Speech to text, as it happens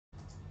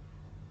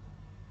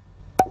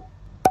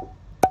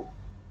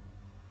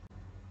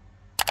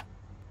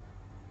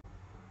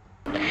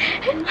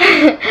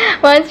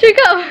Once we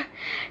go.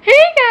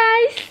 Hey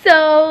guys,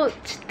 so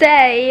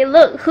today,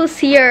 look who's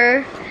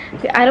here.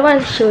 I don't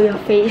want to show your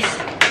face.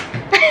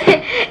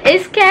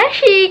 It's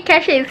Qashy.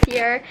 Qashy is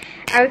here.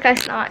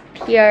 Erica's not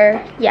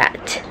here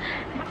yet,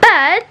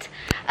 but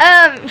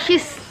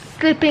she's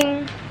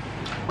sleeping.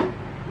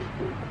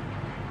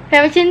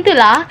 Macam tu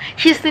lah.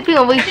 She's sleeping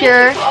over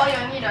here.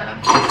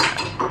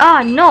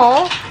 Oh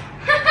no.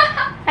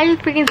 Are you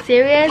freaking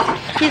serious?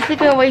 She's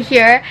sleeping over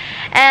here,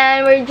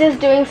 and we're just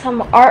doing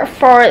some art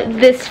for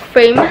this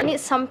frame. I need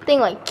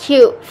something like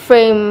cute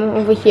frame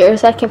over here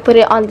so I can put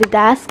it on the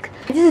desk.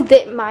 I just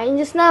did mine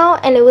just now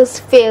and it was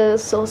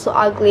so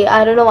ugly.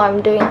 I don't know what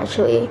I'm doing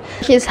actually.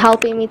 She's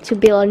helping me to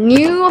build a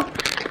new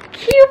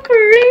cute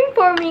frame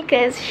for me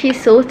because she's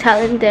so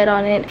talented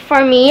on it.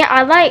 For me,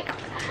 I like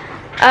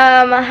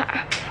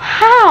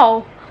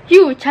how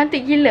you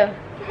cantik gila.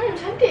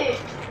 Cantik.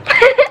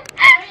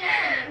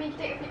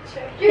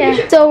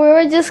 Yeah. So we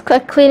were just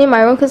cleaning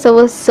my room because it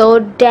was so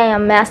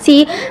damn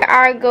messy. We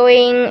are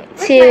going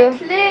to,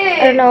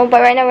 I don't know,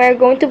 but right now we're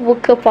going to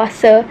buka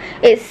puasa.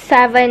 It's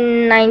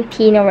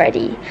 7:19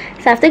 already,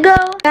 so I have to go.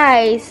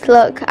 Guys,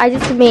 look, I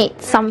just made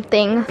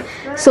something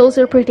so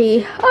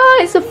pretty. Oh,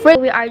 it's so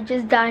pretty. We are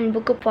just done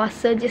buka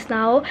puasa just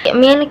now.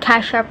 Me and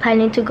Qash are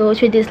planning to go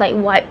to this like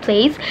white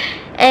place,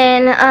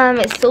 and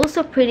it's so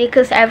pretty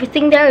because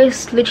everything there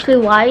is literally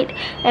white,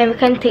 and we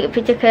can take a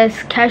picture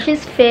because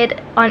Qash's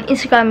feed on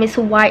Instagram is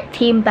white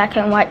theme, black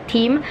and white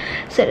theme,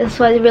 so that's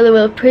why it's really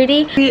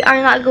pretty. We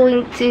are not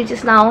going to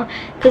just now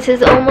because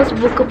it's almost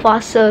buka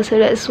puasa, so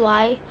that's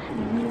why.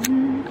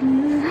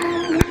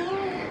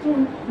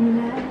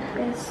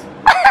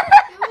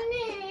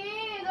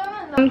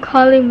 I'm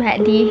calling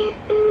Maddie.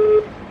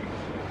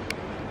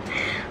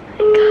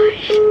 Oh my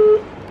gosh.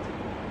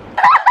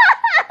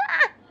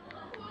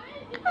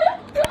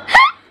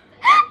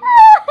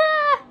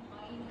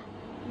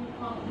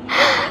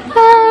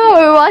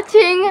 We're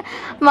watching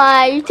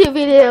my YouTube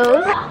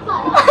videos.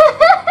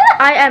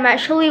 I am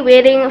actually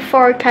waiting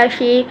for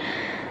Qashy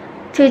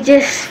to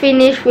just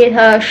finish with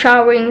her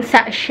showering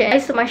section.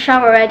 So my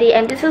shower ready,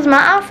 and this is my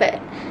outfit.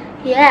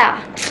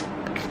 Yeah,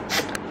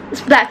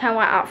 it's black and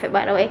white outfit,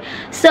 by the way.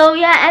 So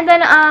yeah, and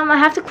then I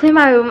have to clean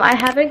my room. I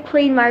haven't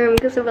cleaned my room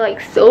because I'm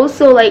like so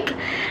like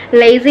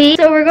lazy.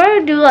 So we're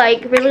gonna do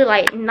like really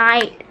like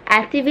night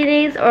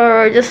activities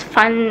or just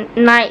fun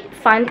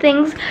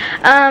things.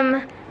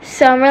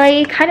 So I'm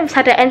really kind of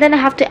excited, and then I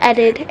have to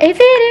edit a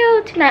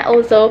video tonight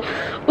also.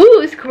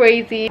 Ooh, it's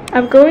crazy.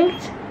 I'm going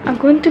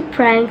to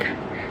prank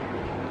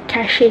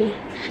Qashy.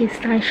 She's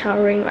not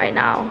showering right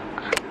now.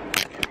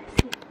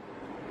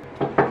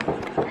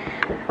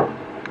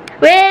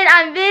 Wait,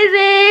 I'm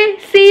busy.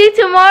 See you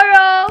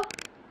tomorrow.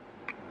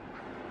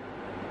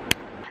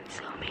 I'm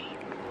so mean.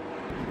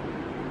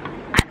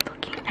 I'm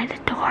looking at the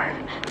door.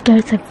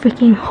 There's a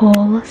freaking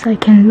hole so I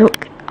can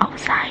look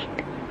outside.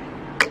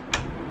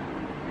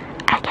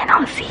 I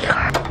cannot see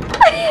her.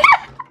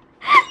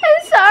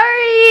 I'm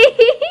sorry.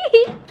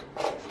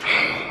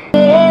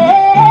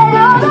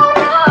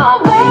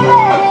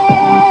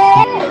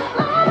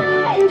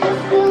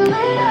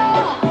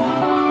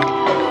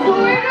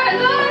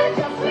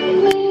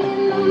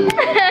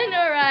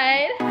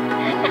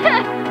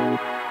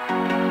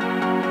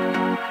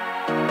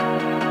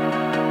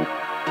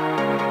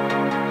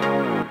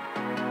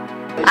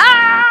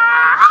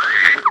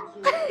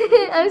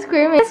 I'm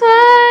screaming. This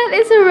one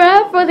is a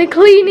wrap for the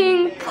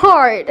cleaning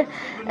part.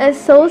 It's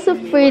so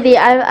pretty.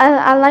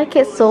 I like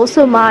it so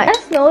much.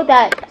 Just know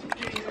that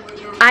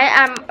I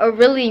am a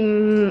really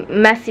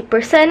messy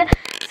person,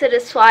 so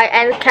that's why.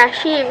 And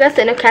Qashy, you guys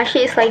don't know,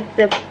 Qashy is like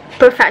the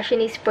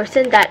perfectionist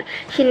person that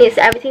she needs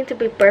everything to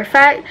be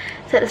perfect.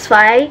 So that's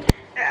why.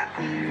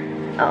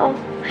 Oh,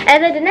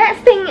 and then the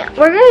next thing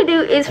we're gonna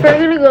do is we're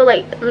gonna go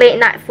like late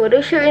night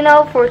photo shoot, you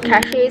know, for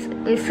Qashy's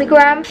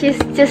Instagram. She's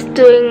just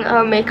doing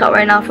her makeup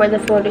right now for the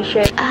photo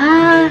shoot.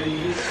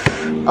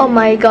 Oh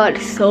my god,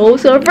 so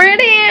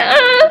pretty.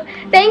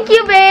 Thank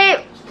you, babe.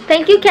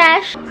 Thank you,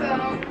 Qash.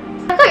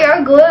 I thought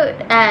you're good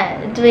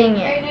at doing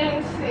it. I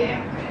didn't see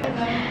it.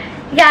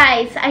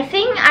 Guys, I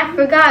think I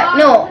forgot.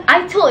 No,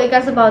 I told you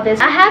guys about this.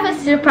 I have a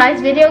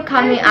surprise video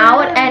coming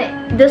out,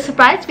 and the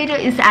surprise video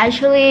is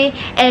actually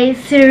a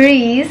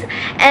series,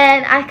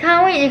 and I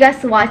can't wait you guys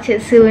to watch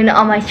it soon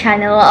on my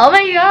channel. Oh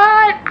my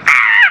god.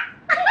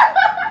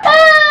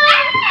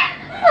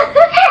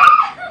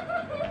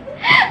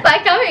 But I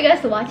can't wait you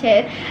guys to watch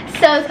it.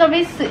 So it's gonna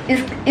be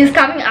it's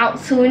coming out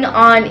soon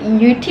on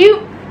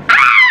YouTube.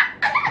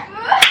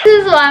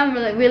 This is why I'm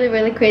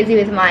really crazy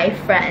with my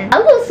friends. I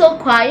look so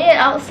quiet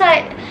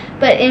outside,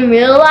 but in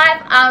real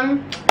life,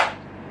 I'm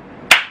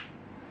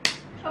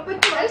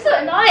so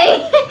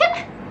annoying.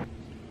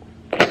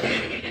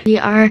 We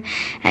are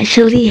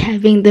actually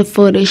having the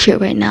photo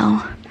shoot right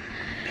now.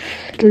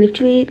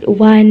 Literally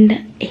 1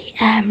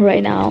 AM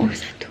right now.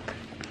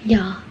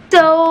 Yeah.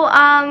 So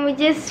we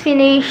just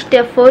finished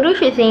the photo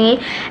shoot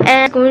thingy,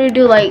 and going to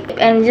do like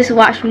and just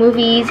watch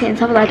movies and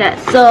stuff like that.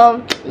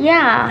 So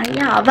yeah,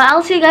 but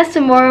I'll see you guys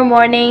tomorrow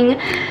morning.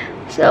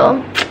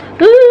 So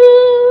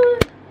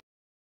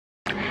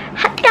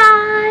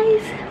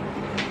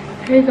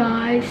Hey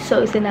guys,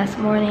 so it's the next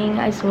morning.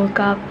 I just woke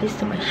up, just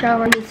took my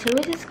shower. The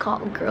series is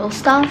called Girl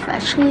Stuff.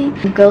 Actually,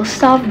 Girl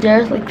Stuff,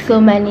 there's like so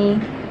many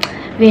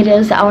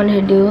videos that I want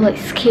to do, like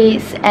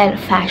skits and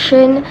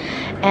fashion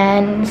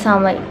and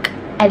some like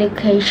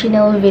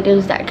educational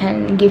videos that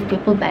can give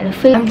people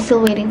benefit. I'm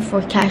still waiting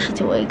for Qashy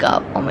to wake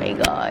up. Oh my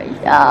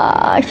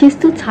gosh, she's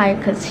too tired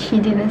because she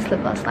didn't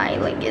sleep last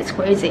night. Like, it's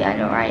crazy, I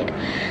know, right?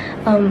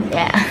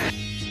 Yeah.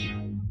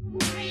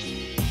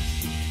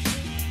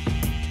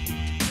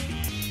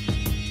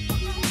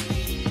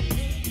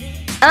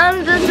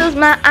 This is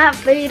my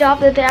outfit of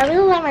the day. I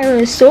really like my room.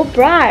 It's so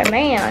bright,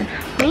 man.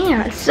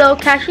 So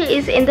Qashy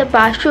is in the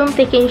bathroom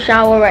taking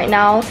shower right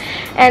now,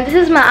 and this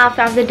is my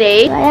outfit of the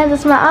day. Yeah,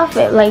 this is my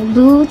outfit, like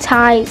blue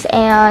tights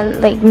and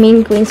like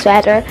mint green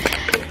sweater.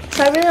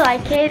 So I really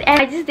like it,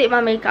 and I just did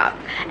my makeup,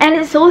 and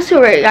it's so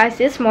weird, guys.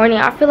 This morning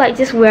I feel like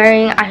just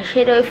wearing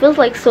eyeshadow. It feels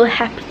like so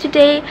happy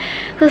today,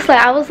 because like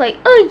I was like,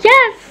 oh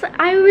yes,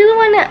 I really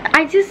wanna,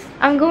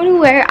 I'm going to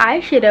wear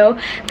eyeshadow,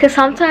 because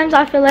sometimes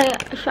I feel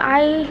like, should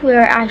I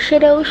wear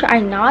eyeshadow, should I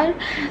not?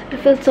 I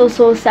feel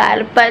so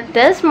sad. But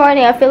this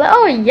morning I feel like,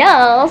 oh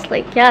yes,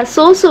 like yeah,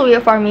 so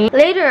weird for me.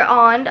 Later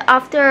on,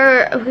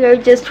 after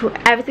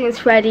everything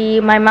is ready,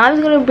 my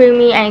mom's gonna bring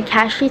me and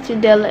Qashy to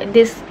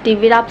this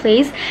Divida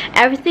place,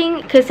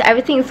 because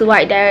everything is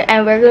white there,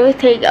 and we're going to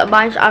take a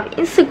bunch of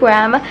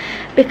Instagram,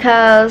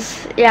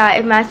 because yeah,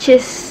 it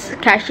matches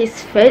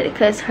Qashy's fit,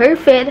 because her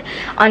fit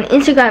on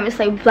Instagram is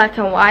like black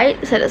and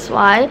white, so that's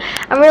why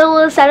I'm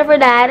really excited for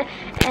that.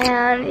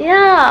 And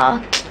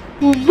yeah,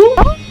 we're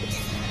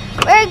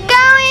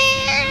going.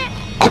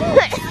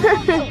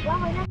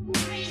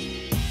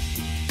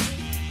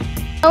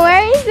 I'm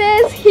wearing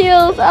these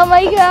heels. Oh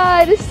my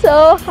god, it's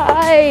so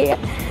high.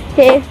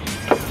 Okay,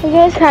 we're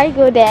gonna try to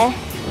go there.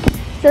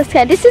 So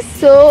scared. This is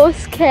so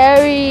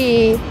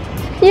scary.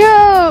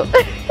 Yo,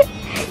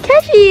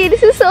 Qashy,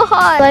 this is so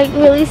hot. Like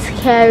really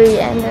scary,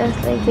 and there's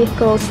like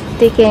people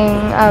sticking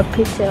a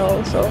pizza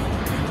also.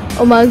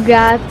 Oh my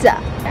god.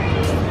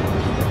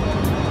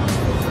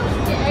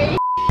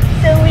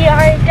 So we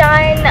are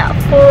done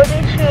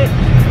photoshoot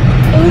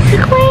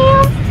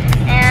Instagram,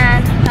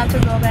 and have to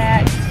go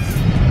back.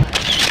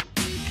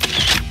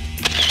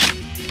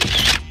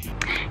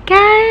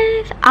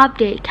 Guys,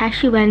 update,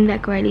 Qashy went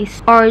back already,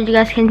 or you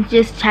guys can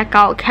just check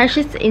out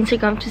Qashy's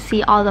Instagram to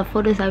see all the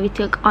photos that we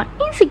took on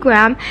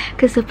Instagram,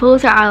 because the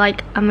photos are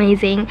like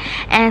amazing,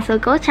 and so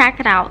go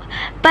check it out.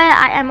 But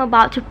I am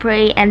about to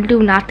pray and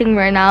do nothing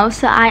right now,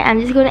 so I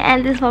am just going to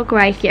end this vlog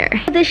right here.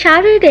 The shout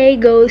out today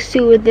goes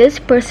to this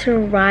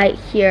person right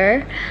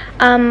here,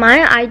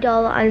 my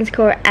idol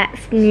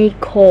 _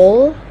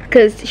 Nicole,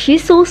 because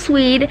she's so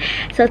sweet.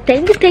 So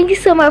thank you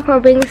so much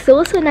for being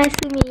so nice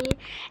to me,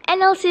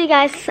 and I'll see you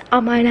guys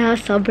on my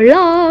next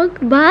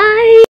vlog. Bye.